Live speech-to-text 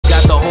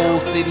the whole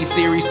city,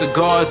 series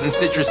cigars and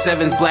citrus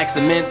 7s, black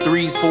cement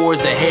 3s, 4s,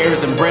 the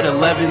hairs and bread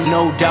 11s.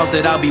 No doubt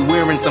that I'll be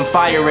wearing some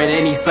fire at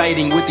any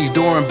sighting. With these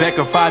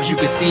Dorenbecker 5s, you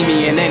can see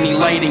me in any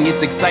lighting.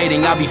 It's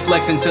exciting, I'll be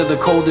flexing to the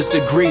coldest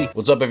degree.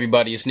 What's up,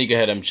 everybody? It's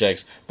Sneakerhead M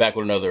Checks, back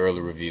with another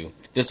early review.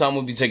 This time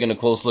we'll be taking a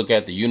close look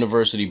at the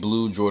University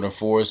Blue Jordan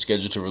 4s,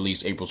 scheduled to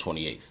release April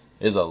 28th.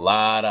 There's a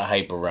lot of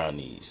hype around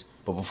these.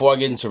 But before I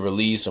get into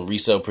release and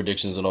resale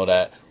predictions and all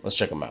that, let's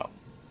check them out.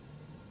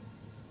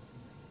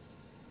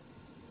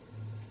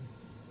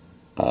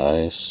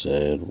 I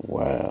said,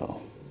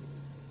 wow.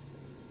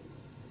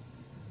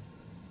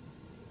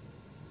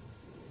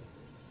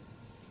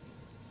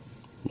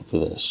 Look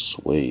at that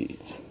suede.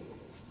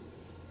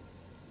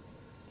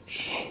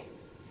 It's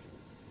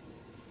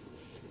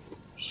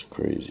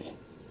crazy.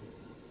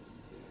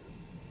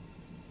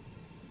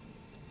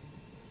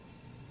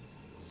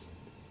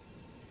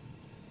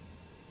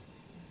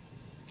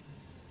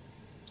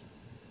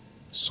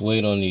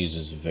 Suede on these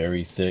is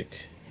very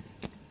thick.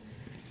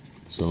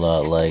 It's a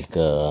lot like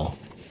the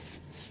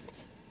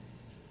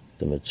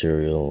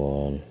material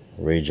on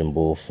Raging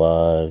Bull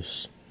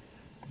 5s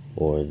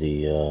or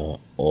the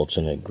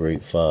alternate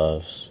Grape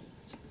 5s.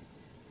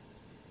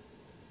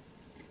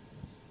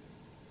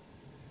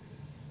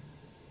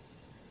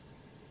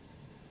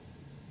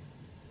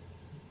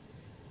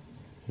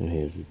 And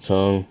here's the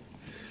tongue.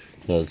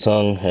 Now the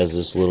tongue has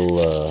this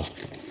little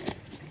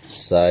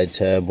side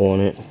tab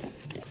on it.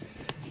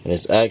 And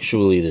it's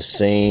actually the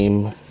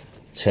same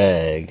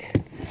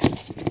tag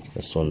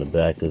that's on the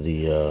back of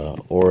the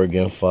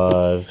Oregon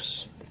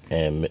 5s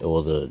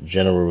or the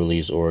general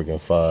release Oregon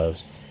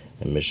 5s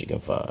and Michigan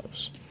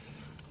 5s.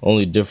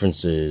 Only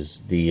difference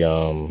is the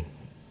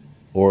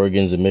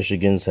Oregons and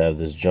Michigans have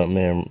this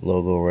Jumpman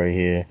logo right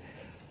here,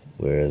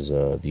 whereas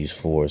these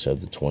 4s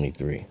have the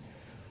 23.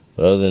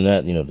 But other than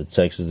that, you know, the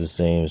text is the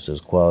same. It says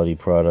quality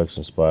products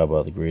inspired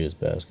by the greatest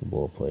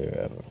basketball player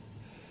ever.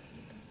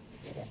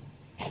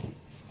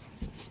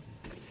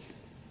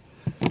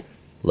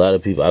 A lot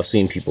of people, I've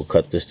seen people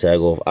cut this tag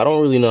off. I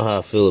don't really know how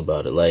I feel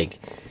about it. Like,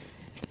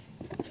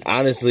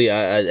 honestly,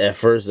 at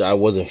first I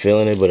wasn't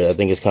feeling it, but I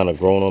think it's kind of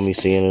grown on me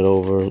seeing it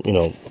over, you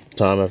know,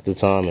 time after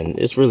time. And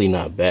it's really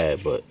not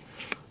bad, but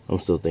I'm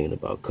still thinking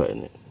about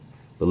cutting it.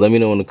 But let me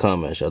know in the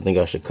comments. I think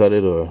I should cut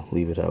it or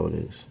leave it how it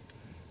is.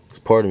 Because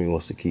part of me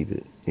wants to keep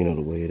it, you know,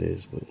 the way it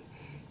is. But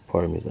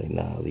part of me is like,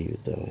 nah, leave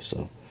it that way.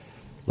 So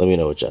let me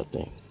know what y'all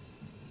think.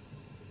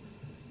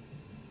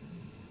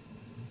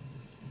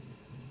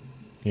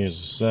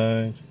 Here's the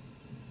side.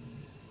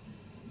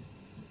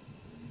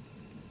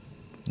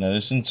 Now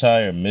this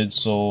entire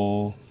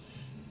midsole,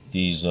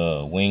 these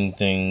wing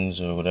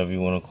things or whatever you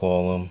want to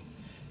call them,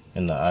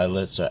 and the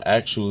eyelets are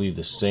actually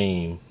the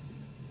same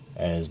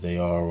as they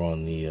are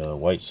on the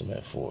white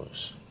cement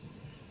 4s.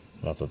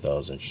 And I thought that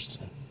was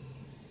interesting.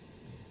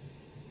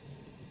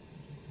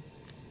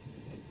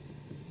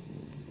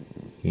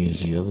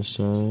 Here's the other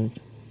side.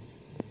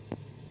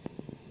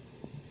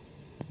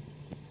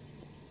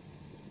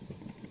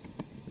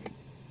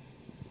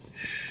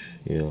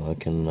 Yo, I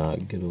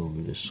cannot get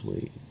over this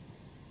suede.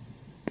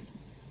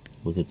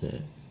 Look at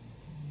that.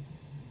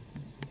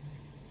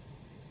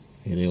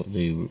 Yeah,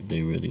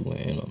 they really went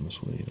in on the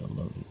suede. I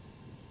love it.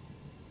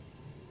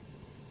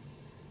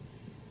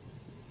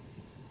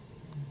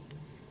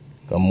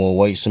 Got more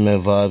white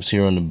cement vibes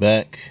here on the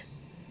back.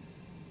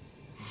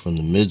 From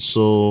the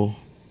midsole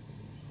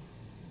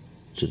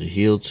to the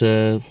heel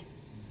tab.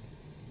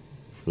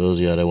 For those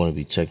of y'all that want to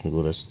be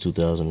technical, that's the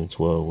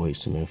 2012 white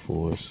cement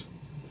 4s.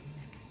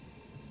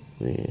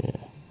 Yeah,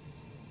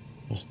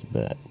 that's the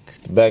back.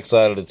 The back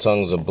side of the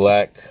tongues are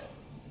black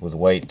with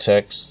white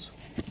text.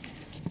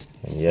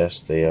 And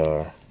yes, they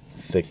are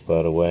thick,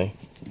 by the way.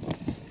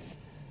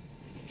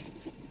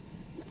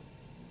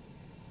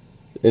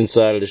 The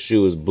inside of the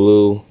shoe is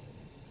blue,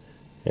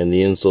 and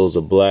the insoles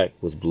are black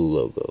with blue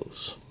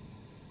logos.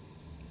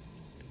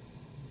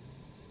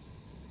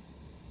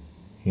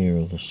 Here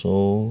are the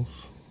soles.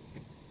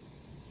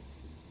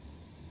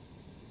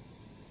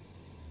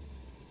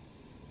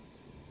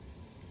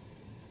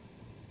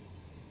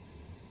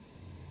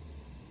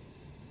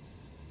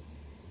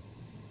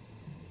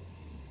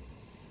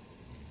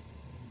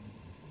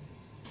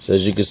 So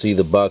as you can see,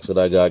 the box that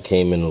I got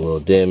came in a little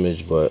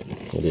damaged, but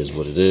it is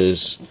what it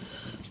is.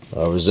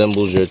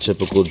 Resembles your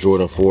typical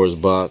Jordan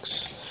 4s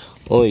box.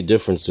 Only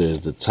difference is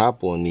the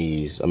top on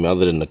these, I mean,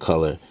 other than the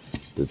color,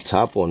 the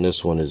top on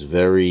this one is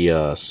very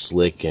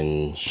slick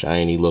and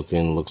shiny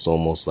looking. Looks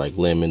almost like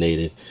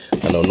laminated.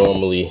 I know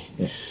normally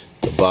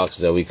the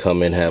boxes that we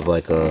come in have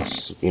like a,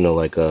 you know,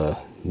 like a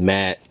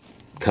matte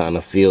kind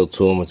of feel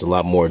to them. It's a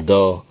lot more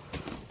dull.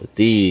 But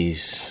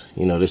these,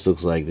 you know, this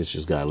looks like this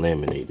just got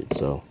laminated.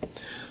 So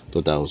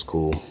thought that was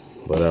cool.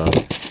 But on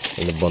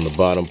the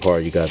bottom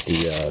part, you got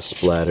the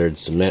splattered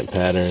cement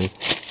pattern.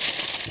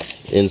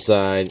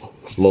 Inside,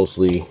 it's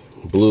mostly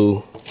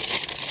blue.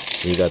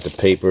 You got the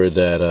paper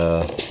that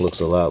looks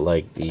a lot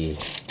like the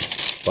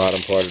bottom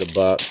part of the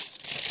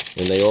box.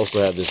 And they also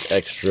have this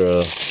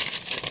extra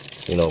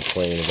you know,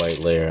 plain white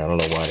layer. I don't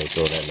know why they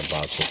throw that in the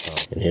box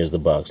sometimes. And here's the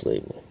box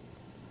label.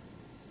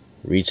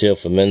 Retail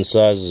for men's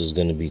sizes is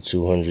going to be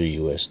 $200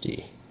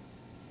 USD.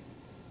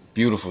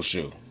 Beautiful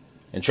shoe.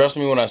 And trust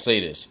me when I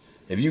say this.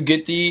 If you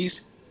get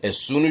these, as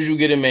soon as you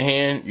get them in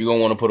hand, you're going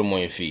to want to put them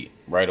on your feet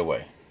right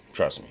away.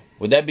 Trust me.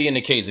 With that being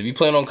the case, if you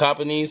plan on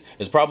copping these,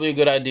 it's probably a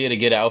good idea to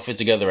get an outfit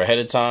together ahead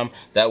of time.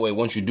 That way,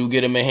 once you do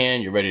get them in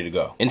hand, you're ready to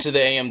go.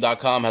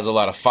 IntoTheAM.com has a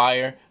lot of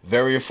fire,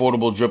 very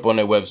affordable drip on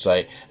their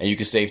website, and you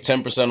can save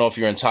 10% off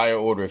your entire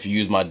order if you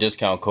use my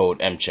discount code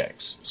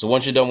MCHECKS. So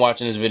once you're done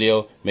watching this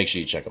video, make sure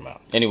you check them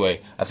out.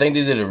 Anyway, I think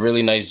they did a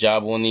really nice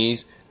job on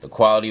these. The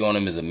quality on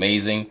them is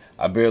amazing.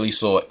 I barely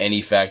saw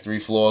any factory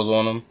flaws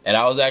on them. And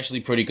I was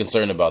actually pretty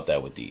concerned about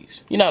that with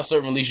these. You know how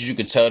certain releases you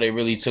could tell they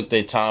really took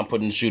their time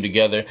putting the shoe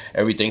together.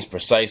 Everything's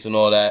precise and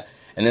all that.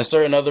 And then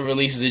certain other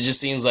releases, it just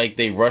seems like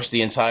they rushed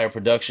the entire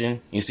production.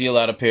 You see a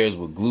lot of pairs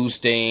with glue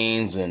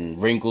stains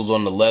and wrinkles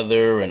on the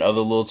leather and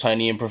other little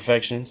tiny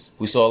imperfections.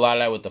 We saw a lot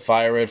of that with the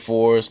Fire Red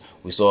 4s.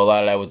 We saw a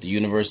lot of that with the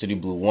University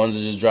Blue 1s that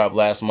just dropped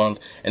last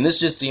month. And this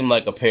just seemed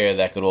like a pair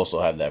that could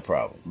also have that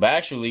problem. But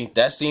actually,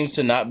 that seems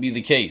to not be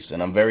the case,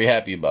 and I'm very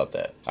happy about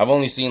that. I've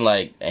only seen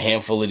like a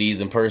handful of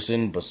these in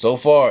person, but so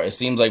far, it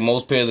seems like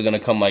most pairs are going to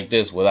come like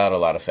this without a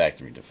lot of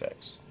factory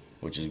defects,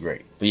 which is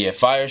great. But yeah,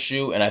 fire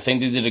shoe, and I think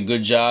they did a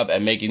good job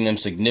at making them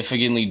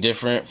significantly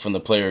different from the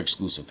player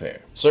exclusive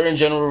pair. Certain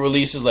general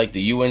releases like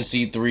the UNC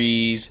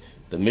 3s,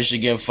 the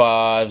Michigan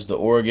 5s, the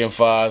Oregon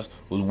 5s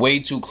was way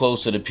too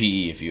close to the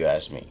PE if you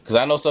ask me. Because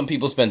I know some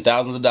people spend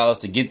thousands of dollars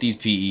to get these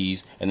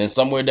PEs, and then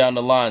somewhere down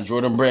the line,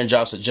 Jordan Brand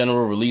drops a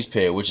general release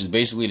pair, which is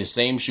basically the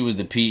same shoe as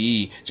the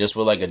PE, just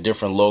with like a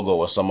different logo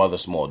or some other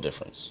small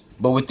difference.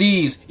 But with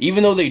these,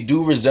 even though they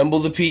do resemble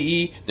the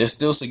PE, they're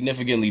still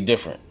significantly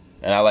different,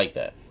 and I like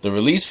that. The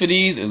release for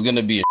these is going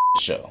to be a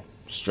show,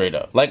 straight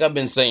up. Like I've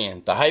been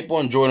saying, the hype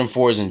on Jordan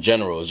 4s in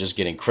general is just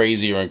getting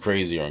crazier and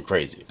crazier and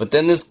crazier. But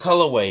then this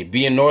colorway,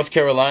 being North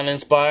Carolina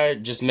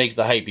inspired, just makes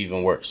the hype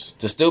even worse.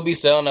 To still be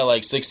selling at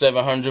like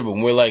 $600-700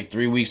 when we're like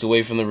 3 weeks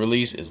away from the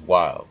release is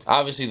wild.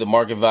 Obviously the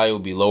market value will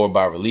be lower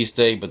by release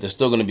day, but they're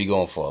still going to be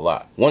going for a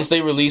lot. Once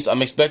they release,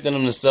 I'm expecting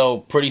them to sell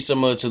pretty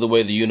similar to the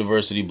way the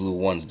University Blue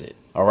 1s did.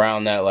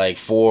 Around that like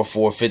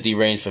 $450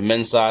 range for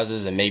men's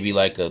sizes, and maybe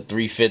like a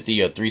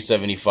 $350 or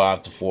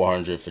 $375 to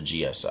 $400 for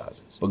GS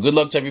sizes. But good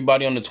luck to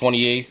everybody on the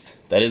 28th.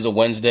 That is a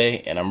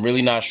Wednesday, and I'm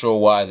really not sure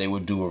why they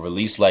would do a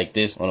release like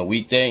this on a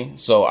weekday.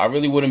 So I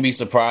really wouldn't be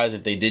surprised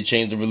if they did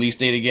change the release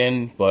date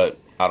again, but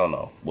I don't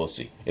know. We'll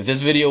see. If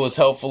this video was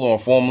helpful or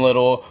informative at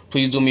all,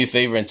 please do me a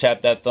favor and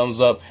tap that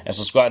thumbs up and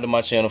subscribe to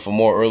my channel for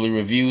more early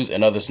reviews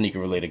and other sneaker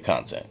related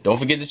content. Don't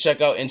forget to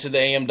check out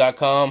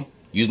IntoTheAM.com.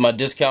 Use my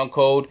discount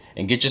code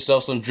and get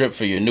yourself some drip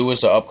for your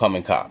newest or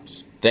upcoming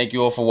cops. Thank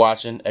you all for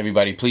watching.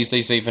 Everybody, please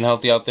stay safe and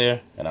healthy out there,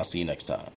 and I'll see you next time.